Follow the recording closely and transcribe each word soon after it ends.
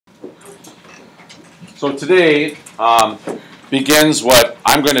So today begins what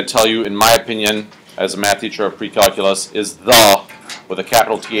I'm going to tell you, in my opinion, as a math teacher of pre-calculus, is the, with a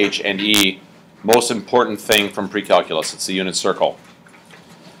capital T-H and E, most important thing from pre-calculus. It's the unit circle.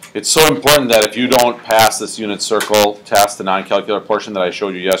 It's so important that if you don't pass this unit circle test, the non-calcular portion that I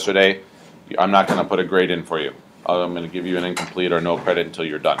showed you yesterday, I'm not going to put a grade in for you. I'm going to give you an incomplete or no credit until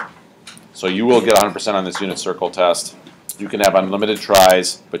you're done. So you will get 100% on this unit circle test. You can have unlimited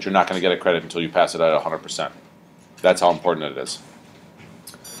tries, but you're not going to get a credit until you pass it at 100%. That's how important it is.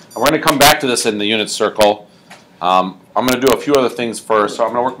 And we're going to come back to this in the unit circle. I'm going to do a few other things first, so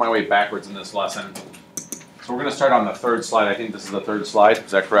I'm going to work my way backwards in this lesson. So we're going to start on the third slide. I think this is the third slide.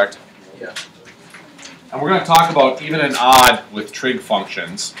 Is that correct? Yeah. And we're going to talk about even and odd with trig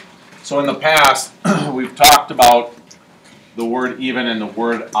functions. So in the past, we've talked about the word even and the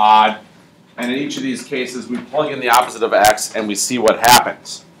word odd. And in each of these cases, we plug in the opposite of x and we see what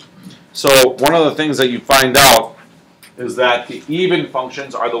happens. So one of the things that you find out is that the even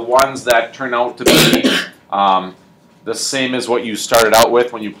functions are the ones that turn out to be the same as what you started out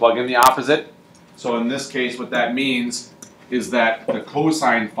with when you plug in the opposite. So in this case, what that means is that the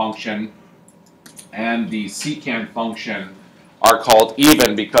cosine function and the secant function are called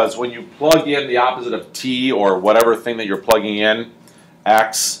even because when you plug in the opposite of t or whatever thing that you're plugging in,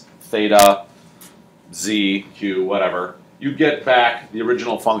 x, theta, z, q, whatever, you get back the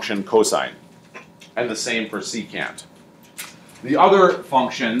original function cosine. And the same for secant. The other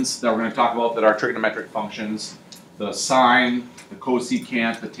functions that we're going to talk about that are trigonometric functions, the sine, the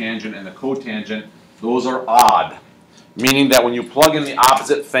cosecant, the tangent, and the cotangent, those are odd. Meaning that when you plug in the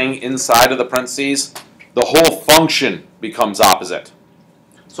opposite thing inside of the parentheses, the whole function becomes opposite.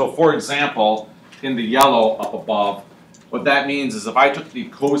 So for example, in the yellow up above, what that means is if I took the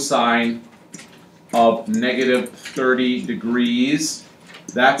cosine of negative 30 degrees,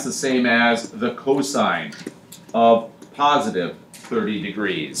 that's the same as the cosine of positive 30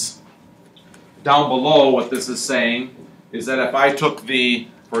 degrees. Down below, what this is saying is that if I took the,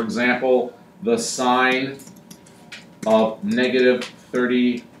 for example, the sine of negative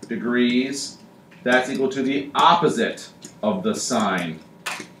 30 degrees, that's equal to the opposite of the sine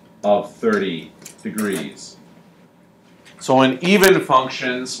of 30 degrees. So in even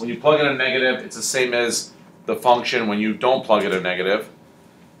functions, when you plug in a negative, it's the same as the function when you don't plug in a negative.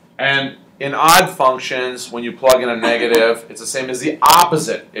 And in odd functions, when you plug in a negative, it's the same as the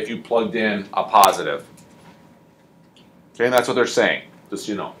opposite if you plugged in a positive. Okay, and that's what they're saying, just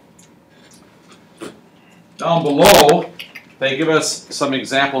so you know. Down below, they give us some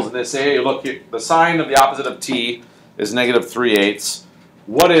examples, and they say, hey, look, the sine of the opposite of t is negative 3/8.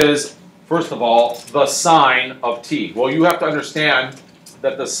 What is, first of all, the sine of t? Well, you have to understand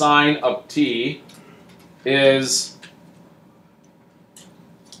that the sine of t is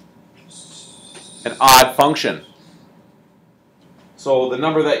an odd function. So the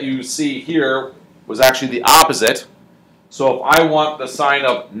number that you see here was actually the opposite. So if I want the sine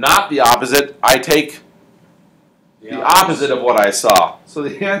of not the opposite, I take the opposite of what I saw. So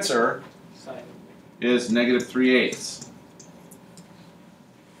the answer is negative 3/8.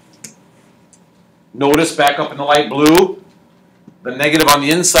 Notice back up in the light blue, the negative on the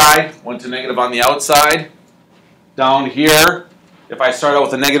inside went to negative on the outside. Down here, if I start out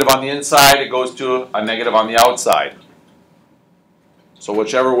with a negative on the inside, it goes to a negative on the outside. So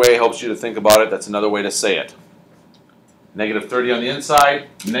whichever way helps you to think about it, that's another way to say it. Negative 30 on the inside,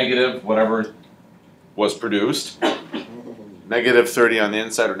 negative whatever was produced. Negative 30 on the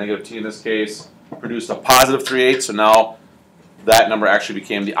inside, or negative t in this case, produced a positive 3/8, so now that number actually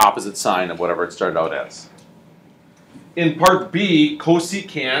became the opposite sign of whatever it started out as. In part B,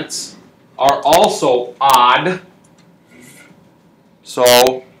 cosecants are also odd.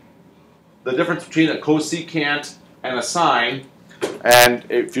 So the difference between a cosecant and a sine, and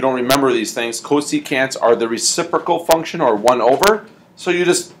if you don't remember these things, cosecants are the reciprocal function, or 1 over, so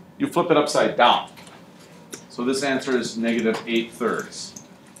you flip it upside down. So this answer is negative 8/3.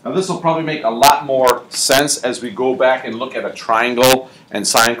 Now this will probably make a lot more sense as we go back and look at a triangle and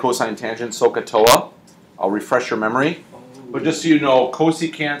sine, cosine, tangent, SOHCAHTOA. I'll refresh your memory. But just so you know,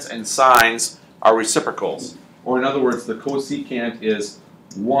 cosecants and sines are reciprocals. Or in other words, the cosecant is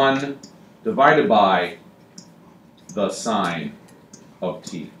 1 divided by the sine of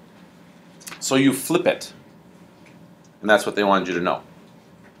t. So you flip it. And that's what they wanted you to know.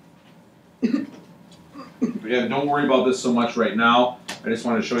 Again, don't worry about this so much right now. I just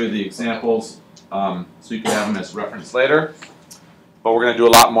want to show you the examples so you can have them as reference later. But we're going to do a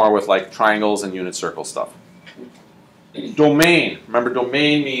lot more with like triangles and unit circle stuff. Domain. Remember,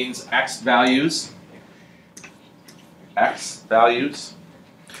 domain means x values.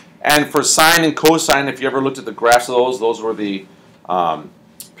 And for sine and cosine, if you ever looked at the graphs of those were the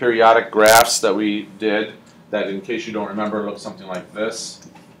periodic graphs that we did that, in case you don't remember, look something like this.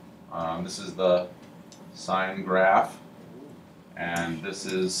 This is the sine graph, and this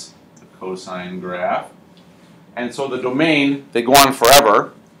is the cosine graph. And so the domain, they go on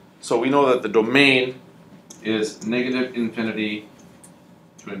forever. So we know that the domain is negative infinity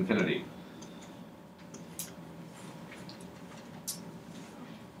to infinity.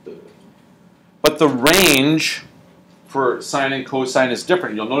 But the range for sine and cosine is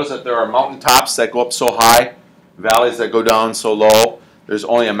different. You'll notice that there are mountaintops that go up so high, valleys that go down so low. There's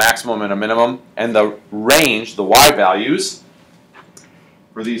only a maximum and a minimum. And the range, the y values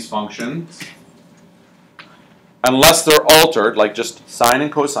for these functions, unless they're altered, like just sine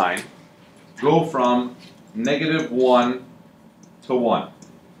and cosine, go from -1 to 1.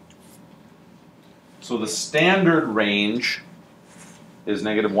 So the standard range is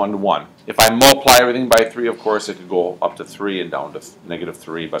 -1 to 1. If I multiply everything by 3, of course, it could go up to 3 and down to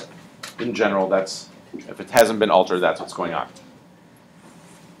 -3, but in general, that's, if it hasn't been altered, that's what's going on.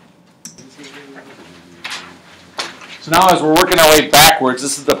 So now as we're working our way backwards,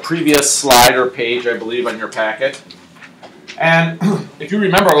 this is the previous slide or page, I believe, on your packet. And if you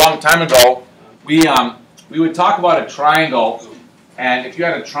remember a long time ago, we would talk about a triangle, and if you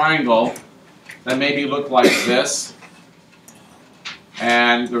had a triangle that maybe looked like this,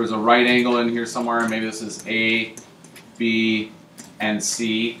 and there was a right angle in here somewhere, and maybe this is A, B, and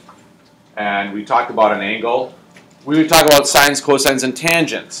C, and we talked about an angle, we would talk about sines, cosines, and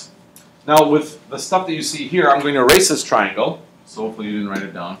tangents. Now with the stuff that you see here, I'm going to erase this triangle, so hopefully you didn't write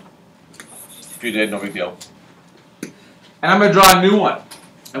it down. If you did, no big deal. And I'm going to draw a new one.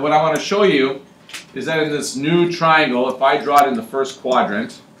 And what I want to show you is that in this new triangle, if I draw it in the first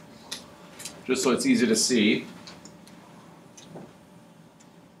quadrant, just so it's easy to see,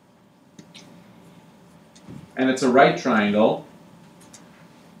 and it's a right triangle,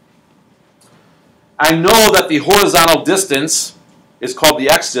 I know that the horizontal distance is called the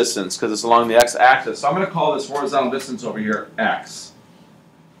x distance because it's along the x-axis. So I'm going to call this horizontal distance over here x.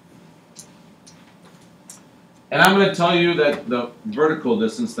 And I'm going to tell you that the vertical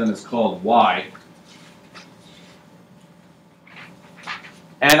distance then is called y.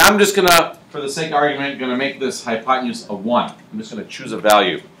 And I'm just going to, for the sake of argument, going to make this hypotenuse a 1. I'm just going to choose a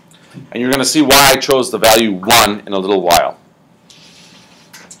value. And you're going to see why I chose the value 1 in a little while.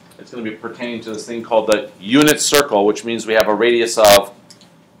 It's going to be pertaining to this thing called the unit circle, which means we have a radius of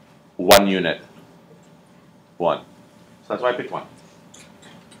 1 unit. 1. So that's why I picked 1.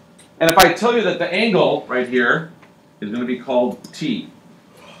 And if I tell you that the angle right here is going to be called T.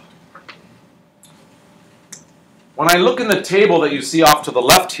 When I look in the table that you see off to the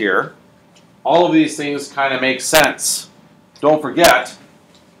left here, all of these things kind of make sense. Don't forget,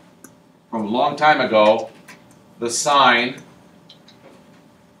 from a long time ago, the sine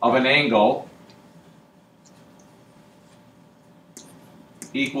of an angle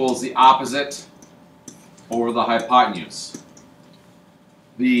equals the opposite over the hypotenuse.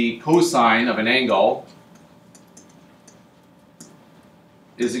 The cosine of an angle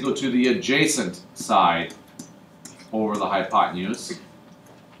is equal to the adjacent side over the hypotenuse.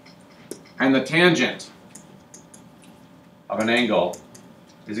 And the tangent of an angle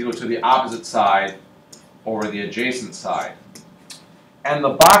is equal to the opposite side over the adjacent side. And the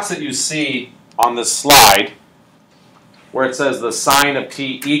box that you see on this slide, where it says the sine of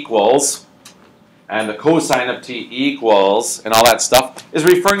t equals, and the cosine of t equals, and all that stuff, is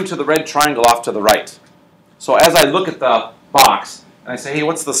referring to the red triangle off to the right. So as I look at the box, and I say, hey,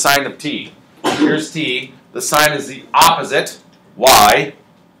 what's the sine of t? Here's t. The sine is the opposite, y,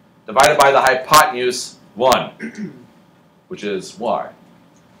 divided by the hypotenuse, 1, which is y.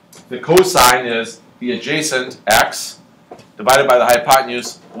 The cosine is the adjacent, x, divided by the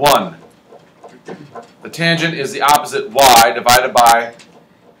hypotenuse, 1. The tangent is the opposite, y, divided by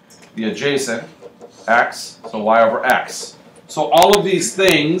the adjacent, x, so y over x. So all of these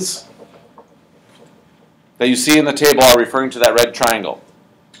things that you see in the table are referring to that red triangle.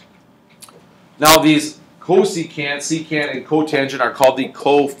 Now these cosecant, secant, and cotangent are called the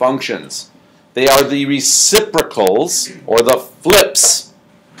cofunctions. They are the reciprocals, or the flips,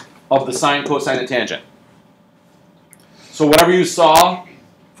 of the sine, cosine, and tangent. So whatever you saw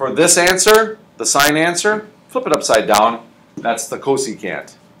for this answer, the sine answer, flip it upside down, that's the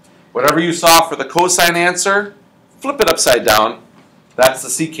cosecant. Whatever you saw for the cosine answer, flip it upside down, that's the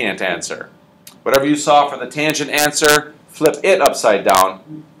secant answer. Whatever you saw for the tangent answer, flip it upside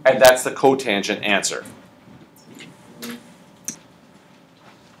down, and that's the cotangent answer.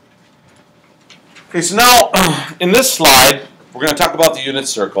 Okay, so now in this slide, we're going to talk about the unit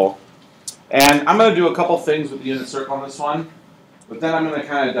circle. And I'm going to do a couple things with the unit circle on this one, but then I'm going to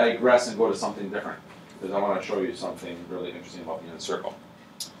kind of digress and go to something different, because I want to show you something really interesting about the unit circle.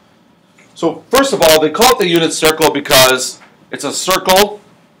 So first of all, they call it the unit circle because it's a circle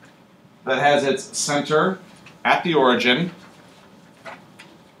that has its center at the origin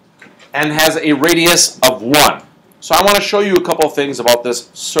and has a radius of 1. So I want to show you a couple of things about this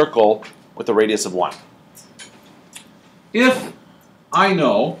circle with a radius of 1. If I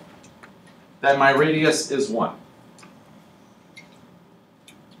know that my radius is 1,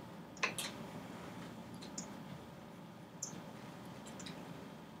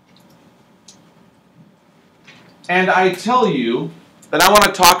 and I tell you that I want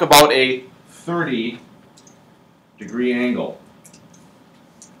to talk about a 30-degree angle.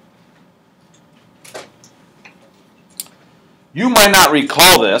 You might not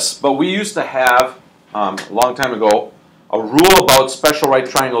recall this, but we used to have, a long time ago, a rule about special right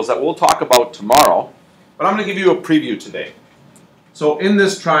triangles that we'll talk about tomorrow, but I'm going to give you a preview today. So in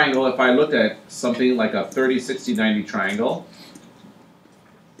this triangle, if I looked at something like a 30, 60, 90 triangle,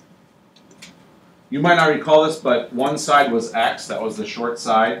 you might not recall this, but one side was x, that was the short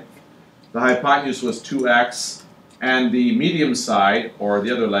side. The hypotenuse was 2x, and the medium side, or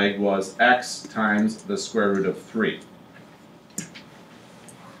the other leg, was x times the square root of 3.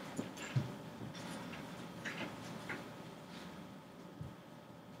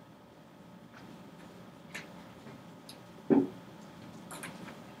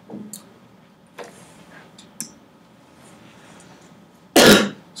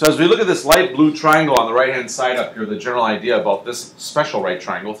 So as we look at this light blue triangle on the right-hand side up here, the general idea about this special right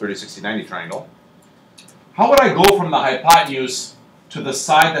triangle, 30, 60, 90 triangle, how would I go from the hypotenuse to the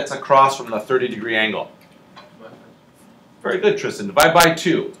side that's across from the 30-degree angle? Very good, Tristan. Divide by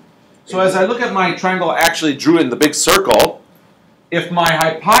 2. So as I look at my triangle I actually drew in the big circle, if my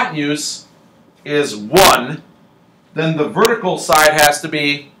hypotenuse is 1, then the vertical side has to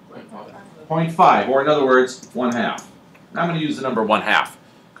be 0.5, or in other words, 1/2. I'm going to use the number 1/2.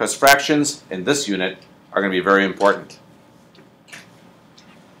 Because fractions in this unit are going to be very important.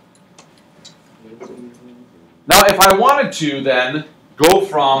 Now, if I wanted to then go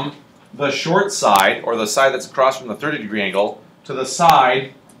from the short side, or the side that's across from the 30-degree angle, to the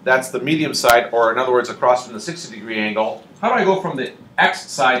side that's the medium side, or in other words, across from the 60-degree angle, how do I go from the x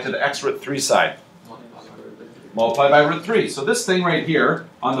side to the x root 3 side? Multiply by root 3. So this thing right here,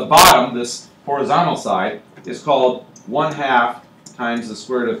 on the bottom, this horizontal side, is called 1/2 times the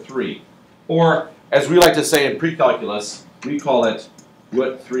square root of 3. Or, as we like to say in pre-calculus, we call it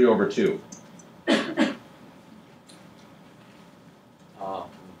root 3 over 2.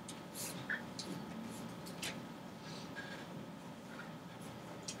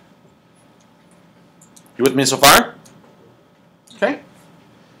 You with me so far? Okay.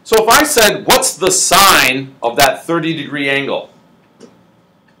 So if I said, what's the sine of that 30-degree angle?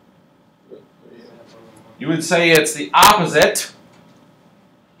 You would say it's the opposite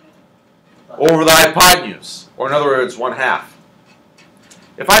over the hypotenuse, or in other words, 1/2.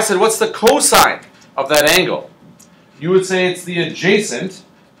 If I said, what's the cosine of that angle? You would say it's the adjacent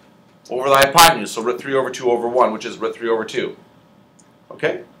over the hypotenuse, so root 3 over 2 over 1, which is root 3 over 2.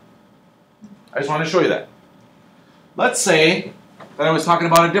 Okay? I just want to show you that. Let's say that I was talking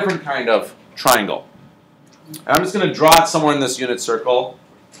about a different kind of triangle. And I'm just going to draw it somewhere in this unit circle.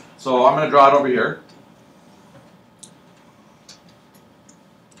 So I'm going to draw it over here.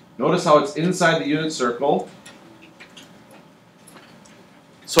 Notice how it's inside the unit circle.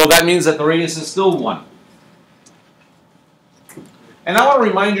 So that means that the radius is still 1. And I want to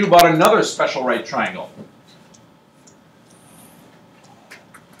remind you about another special right triangle.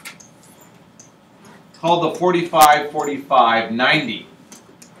 Called the 45, 45, 90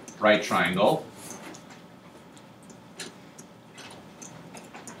 right triangle.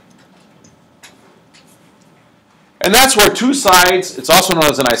 And that's where two sides, it's also known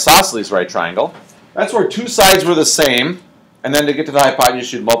as an isosceles right triangle. That's where two sides were the same, and then to get to the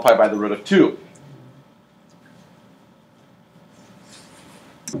hypotenuse, you'd multiply by the root of 2.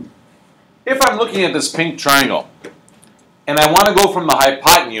 If I'm looking at this pink triangle, and I want to go from the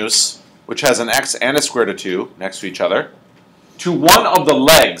hypotenuse, which has an x and a square root of 2 next to each other, to one of the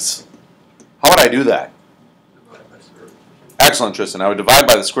legs, how would I do that? Excellent, Tristan. I would divide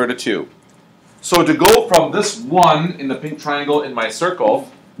by the square root of 2. So to go from this 1 in the pink triangle in my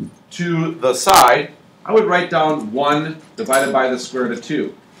circle to the side, I would write down 1 divided by the square root of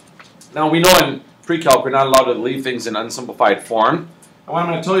 2. Now we know in pre-calc we're not allowed to leave things in unsimplified form. And what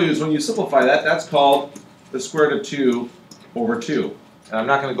I'm going to tell you is when you simplify that, that's called the square root of 2 over 2. And I'm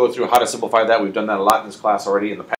not going to go through how to simplify that. We've done that a lot in this class already in the past.